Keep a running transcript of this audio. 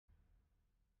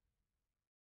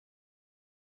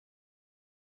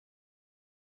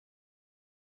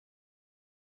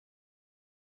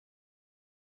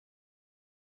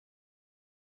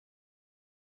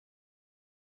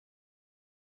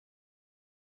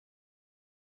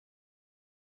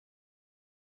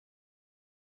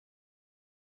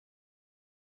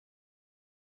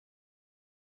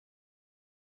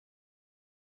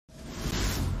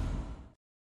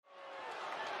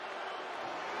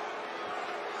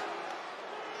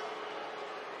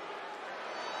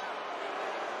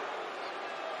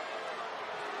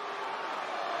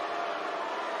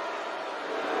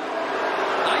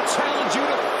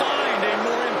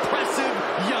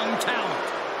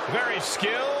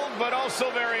but also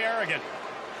very arrogant.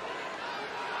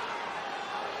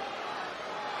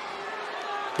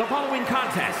 The following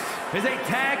contest is a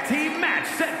tag team match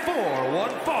set for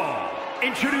one fall.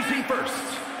 Introducing first,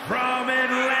 from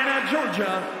Atlanta,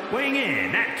 Georgia, weighing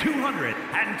in at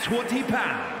 220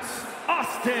 pounds,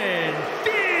 Austin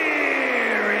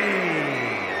Theory.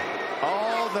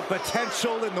 All the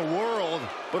potential in the world,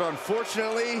 but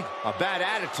unfortunately, a bad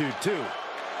attitude too.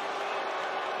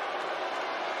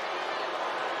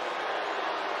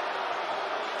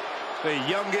 The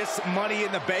youngest Money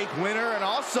in the Bank winner and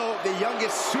also the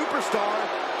youngest superstar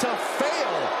to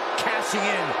fail cashing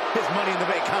in his Money in the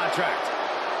Bank contract.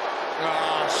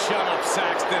 Oh, shut up,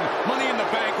 Saxton. Money in the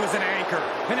Bank was an anchor,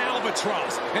 an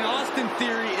albatross, and Austin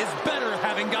Theory is better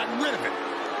having gotten rid of it.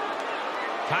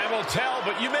 Time will tell,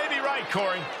 but you may be right,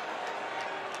 Corey.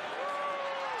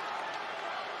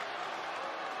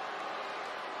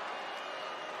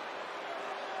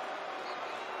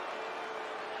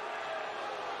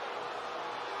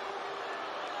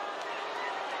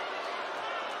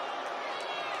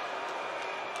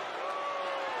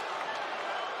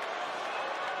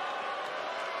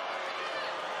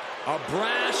 A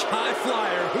brash high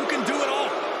flyer who can do it all.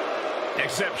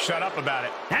 Except shut up about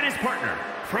it. And his partner,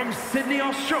 from Sydney,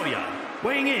 Australia,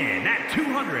 weighing in at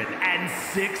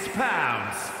 206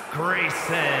 pounds,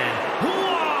 Grayson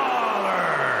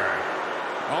Waller.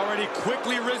 Already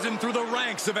quickly risen through the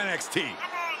ranks of NXT.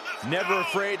 Never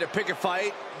afraid to pick a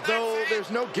fight, though there's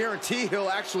no guarantee he'll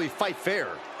actually fight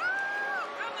fair.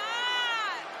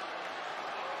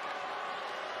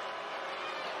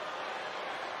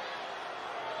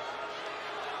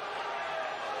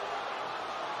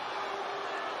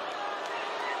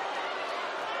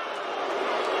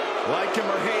 Like him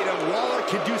or hate him, Waller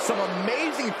can do some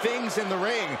amazing things in the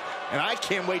ring, and I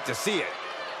can't wait to see it.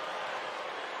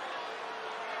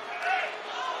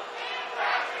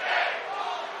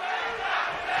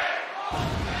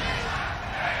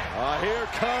 Here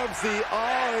comes the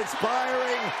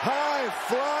awe-inspiring,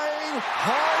 high-flying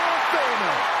Hall of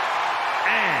Famer.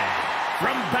 And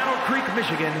from Battle Creek,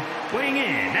 Michigan, weighing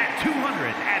in at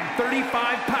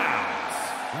 235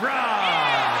 pounds,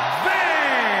 Rob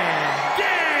Van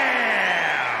Dam.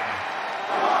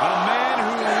 A man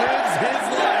who lives his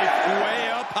life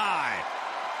way up high.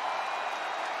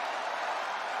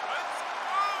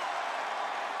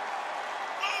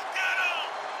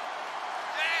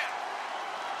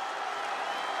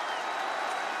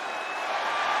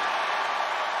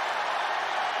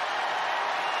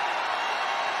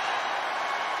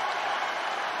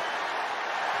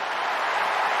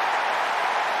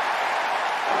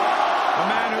 A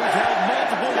man who's held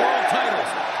multiple world titles,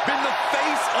 been the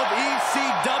face of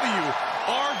ECW.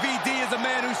 RVD is a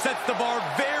man who sets the bar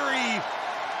very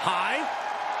high.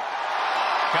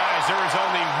 Guys, there is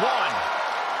only one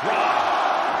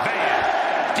Rob Van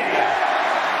Dam.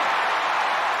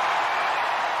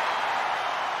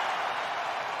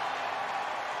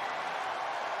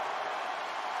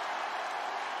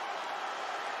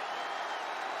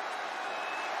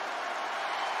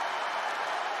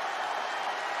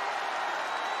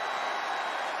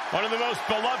 One of the most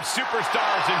beloved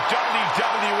superstars in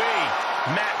WWE,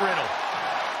 Matt Riddle.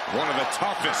 One of the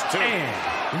toughest, too. And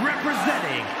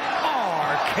representing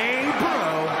RK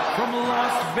Bro from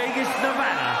Las Vegas,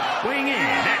 Nevada, weighing in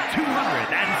at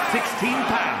 216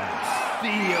 pounds,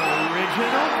 the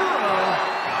original Bro,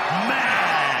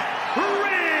 Matt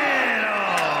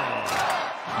Riddle.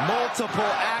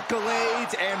 Multiple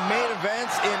accolades and main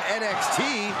events in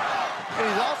NXT. And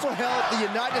he's also held the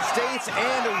United States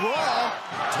and Raw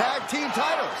tag team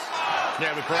titles.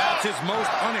 Yeah, but perhaps his most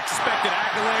unexpected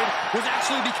accolade was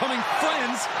actually becoming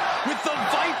friends with the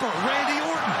Viper, Randy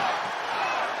Orton.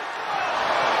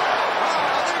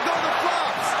 Oh, there go the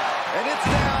flops. And it's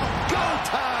now go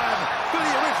time for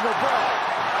the original Bro.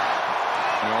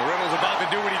 You know, Riddle's about to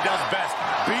do what he does best.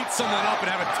 Beat someone up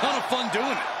and have a ton of fun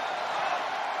doing it.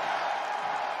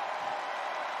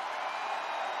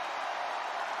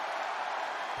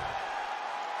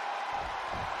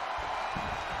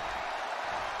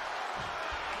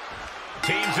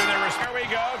 Teams in their Here we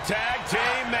go, tag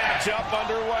team matchup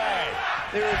underway.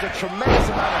 There is a tremendous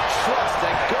amount of trust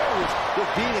that goes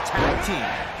with being a tag team.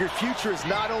 Your future is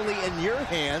not only in your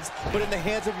hands, but in the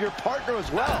hands of your partner as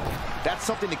well. That's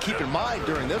something to keep in mind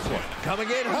during this one.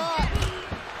 Coming in hot.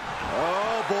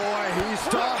 Oh boy, he's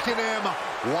stalking him.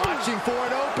 Watching for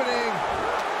an opening.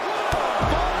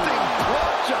 Bumping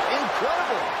plancha,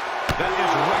 incredible. That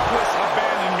is reckless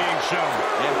abandon being shown.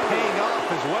 And paying off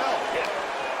as well.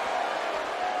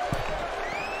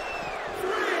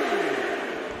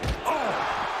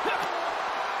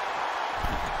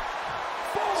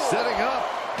 Setting up.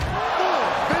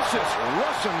 Vicious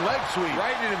Russian leg sweep.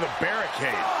 Right into the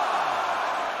barricade.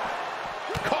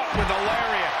 Caught with a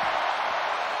lariat.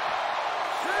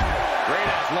 Great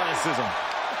athleticism.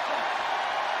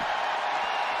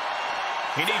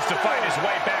 He needs to find his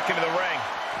way back into the ring.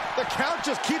 The count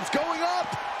just keeps going up.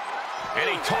 And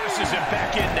he tosses him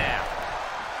back in now.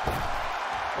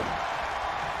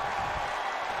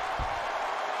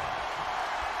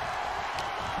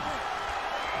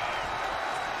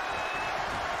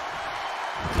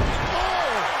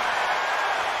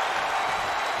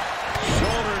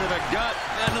 Gut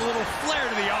and a little flair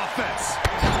to the offense.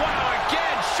 Wow,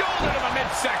 again, shoulder to the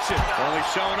midsection. Only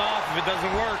showing off if it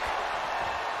doesn't work.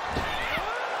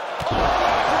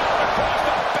 Across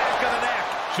the back of the neck.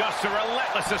 Just a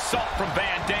relentless assault from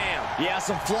Van Dam. Yeah,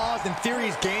 some flaws in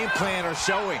Theory's game plan are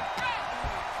showing.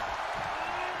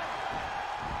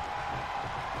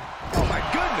 Oh, my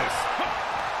goodness.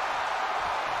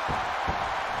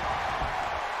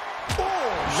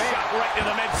 Shot right in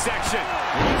the midsection.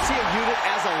 When you see a unit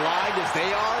as aligned as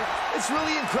they are, it's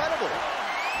really incredible.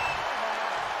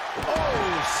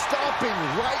 Oh, stomping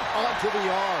right onto the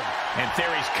arm. And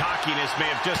Theory's cockiness may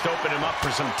have just opened him up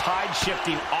for some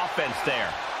tide-shifting offense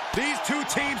there. These two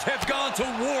teams have gone to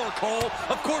war, Cole.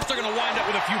 Of course they're going to wind up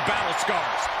with a few battle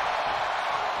scars.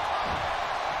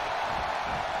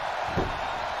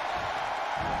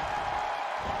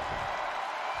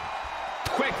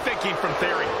 Quick thinking from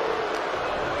Theory.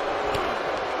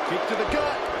 Kick to the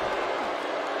gut.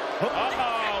 Uh-oh.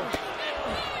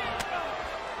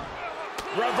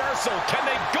 Reversal. Can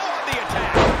they go on the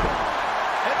attack?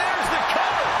 And there's the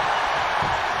cover.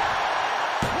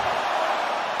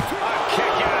 A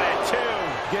kick out at two.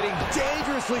 Getting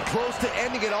dangerously close to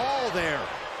ending it all there.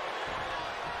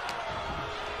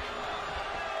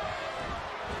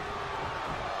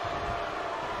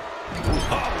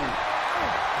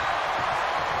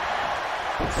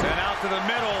 Sent out to the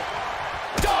middle.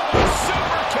 Double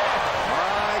super kick.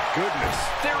 My goodness.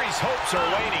 Theory's hopes are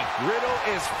waning. Riddle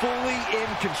is fully in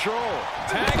control.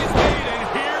 Tag is made, and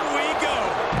here we go.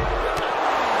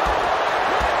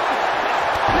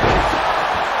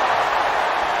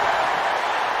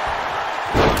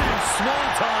 And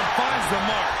Swanton finds the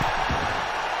mark.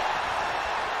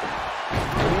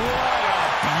 What a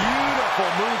beautiful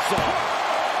moonsault.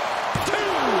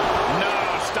 No,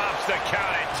 stops the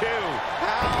count at two.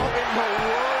 How in the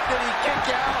world did he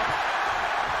kick out?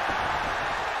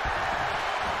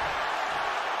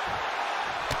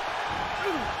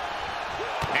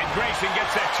 And Grayson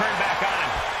gets that turn back on.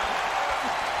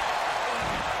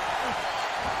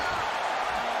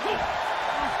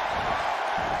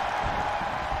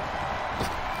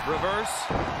 Reverse.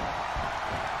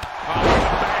 Oh,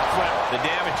 the backflip. The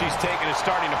damage he's taken is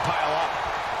starting to pile up.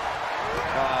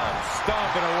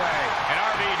 Stomping away. And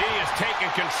RVD is taking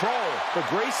control. But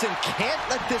Grayson can't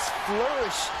let this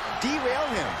flourish derail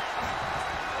him.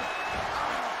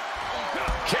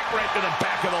 Kick right to the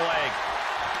back of the leg.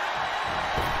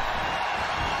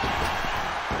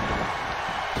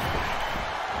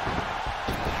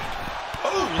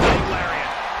 Oh, leg lariat.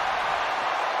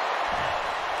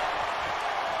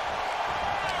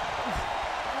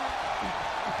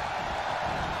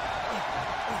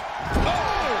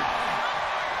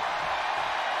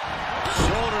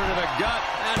 Gut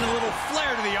and a little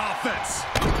flair to the offense.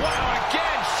 Wow,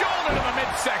 again, shoulder to the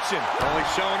midsection. Only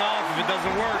showing off if it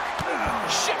doesn't work.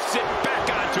 Shifts it back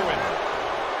onto him.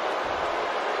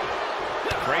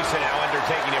 Grayson now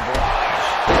undertaking a barrage.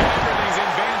 Everything's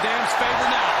in Van Dam's favor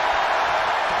now.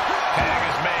 Tag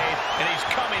is made, and he's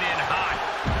coming in hot.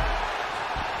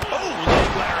 Oh, leg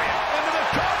lariat. Into the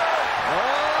cover.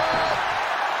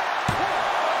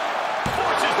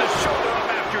 Forces the shoulder up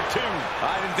after two.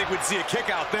 I didn't think we'd see a kick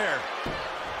out there.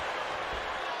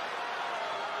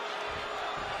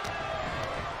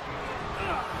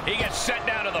 He gets sent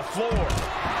down to the floor.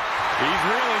 He's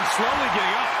reeling, slowly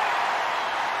getting up.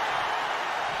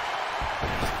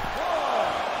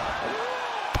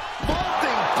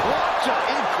 Vaulting plancha,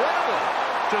 incredible.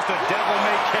 Just a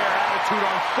devil-may-care attitude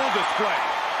on full display.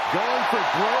 Going for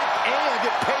broke, and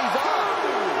it pays off.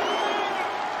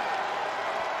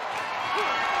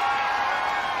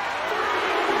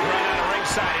 Right out of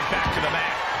ringside and back to the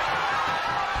mat.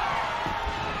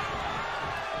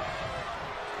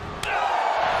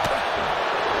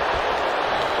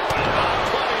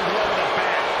 Clubbing blow to the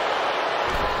back.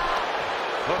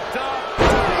 Hooked up.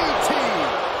 DT.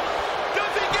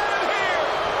 Does he get him here?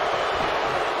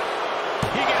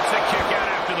 He gets the kick out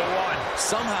after the one.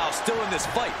 Somehow still in this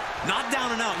fight. Not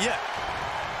down and out yet.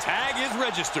 Tag is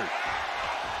registered.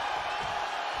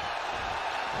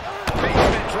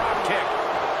 Basement drop kick.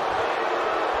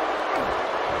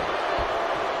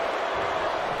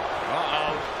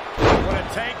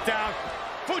 takedown.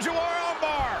 Fujiwara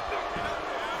armbar.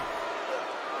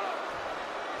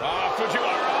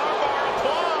 Fujiwara armbar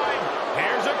applied.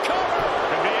 Here's a cover.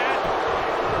 Could be it.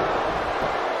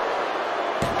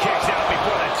 Kicks out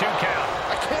before the 2 count.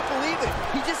 I can't believe it.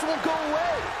 He just won't go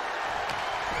away.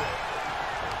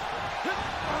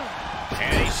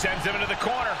 And he sends him into the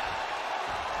corner.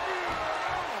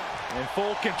 In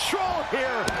full control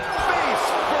here. Face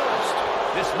first.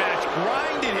 This match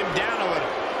grinded him down a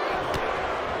little.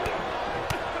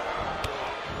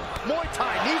 Muay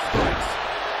Thai knee strikes.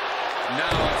 Now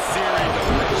a series of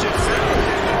vicious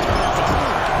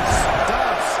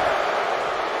Stunts.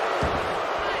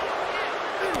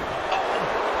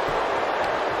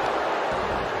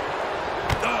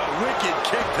 Oh, wicked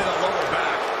kick to the lower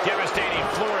back. Devastating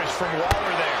flourish from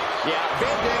Waller there. Yeah,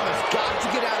 Van Dam has got to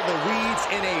get out of the weeds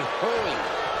in a hurry.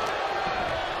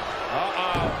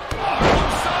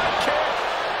 Side kick.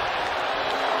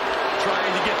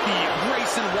 Trying to get the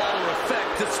Grayson Waller effect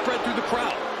to spread through the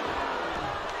crowd.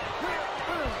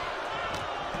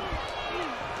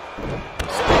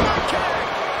 Side kick.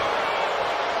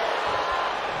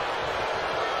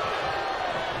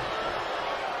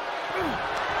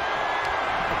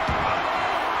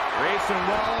 Grayson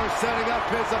Waller setting up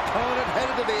his opponent,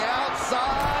 headed to the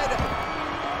outside.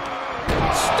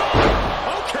 Stop!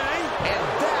 Okay. And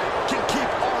that can keep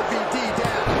RVD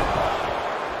down.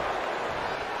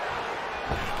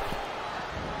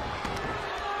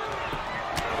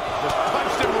 Just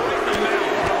punched him right in the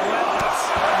mouth. Relentless.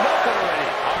 Enough already.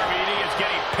 RVD is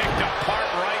getting picked apart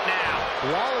right now.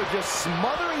 Waller just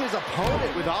smothering his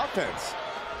opponent with offense.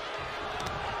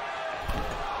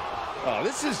 Oh,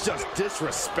 this is just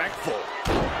disrespectful.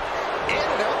 And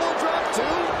an elbow drop, too.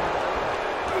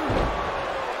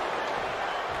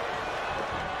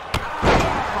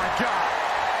 Oh, my God.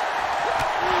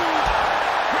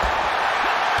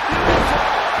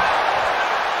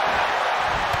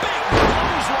 Big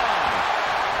clothesline.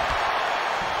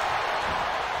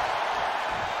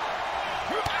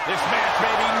 This match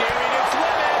may be nearing its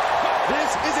limit.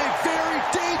 This is a very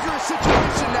dangerous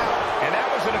situation now. And that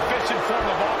was an efficient form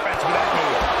of offense with that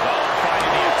move. Waller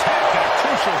finding the attack at a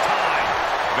crucial time.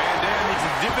 Van Dam needs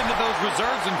to dip into those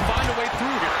reserves and find a way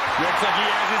through here. Looks like he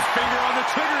has his finger on the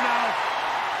trigger now.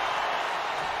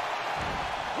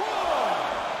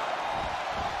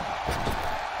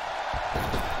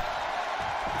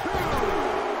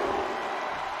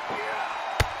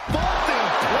 Vaulting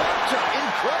plancha,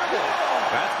 incredible.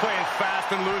 That's playing fast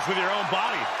and loose with your own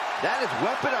body. That is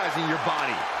weaponizing your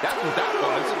body. That's what that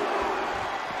was.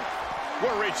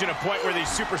 We're reaching a point where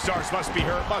these superstars must be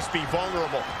hurt, must be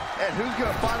vulnerable. And who's going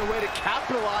to find a way to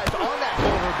capitalize on that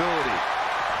vulnerability?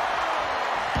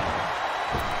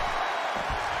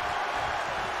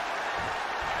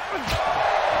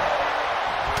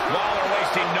 Waller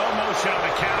wasting no motion on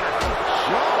the counter.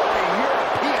 Strong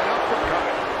European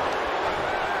uppercut.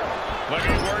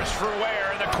 Looking worse for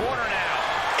wear in the corner now.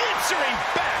 Answering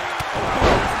back.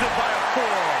 Blasted by a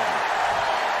forearm.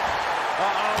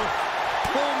 Uh-oh.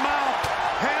 Full mouth.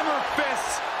 Hammer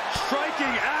fists.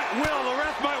 Striking at will. The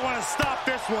ref might want to stop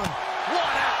this one.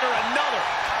 One after another.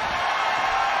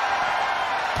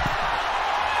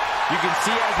 You can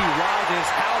see as he rises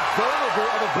how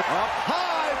vulnerable of a... Up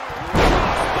high.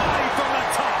 Body from the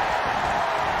top.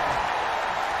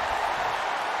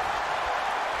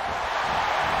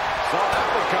 Saw that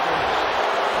one coming.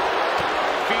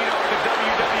 Feed off the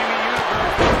WWE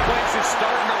Universe. This place is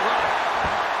starting to rock.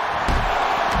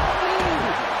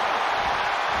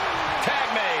 Tag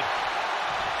made.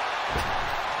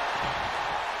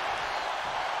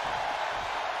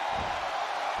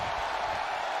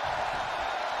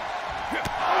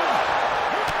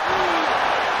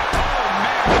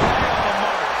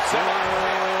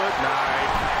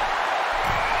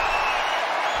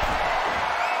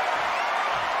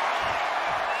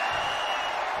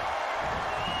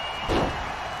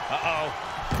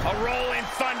 A rolling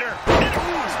thunder and a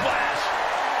splash.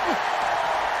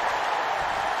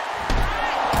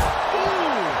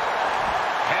 Ooh.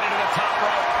 Headed to the top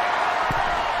rope.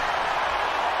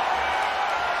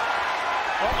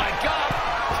 Oh my God.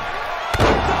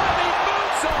 Diving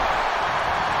moonsault.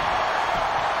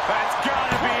 That's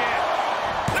gotta be it.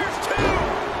 There's two.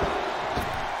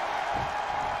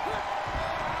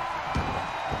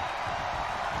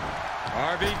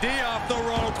 RVD off the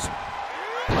ropes.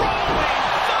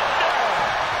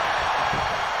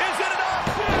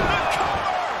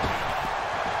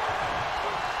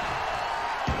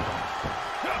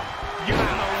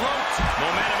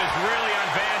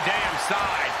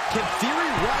 Can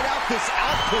Theory ride out this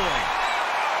outpouring?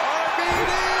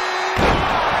 RVD!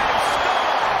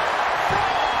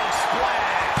 Frog splash!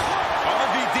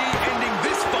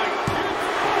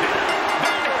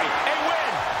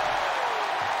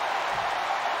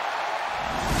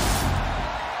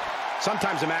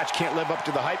 Sometimes a match can't live up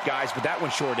to the hype, guys, but that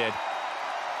one sure did.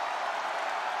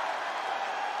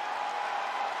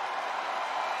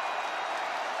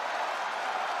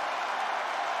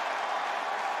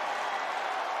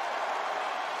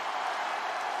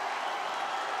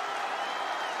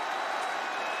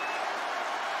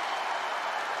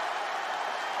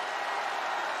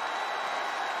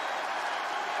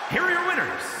 Here are your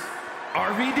winners,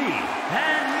 RVD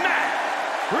and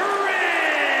Matt Riddle.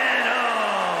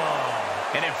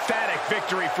 An emphatic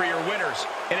victory for your winners.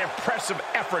 An impressive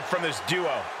effort from this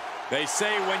duo. They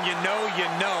say when you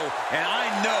know, and I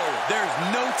know there's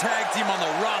no tag team on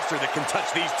the roster that can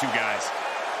touch these two guys.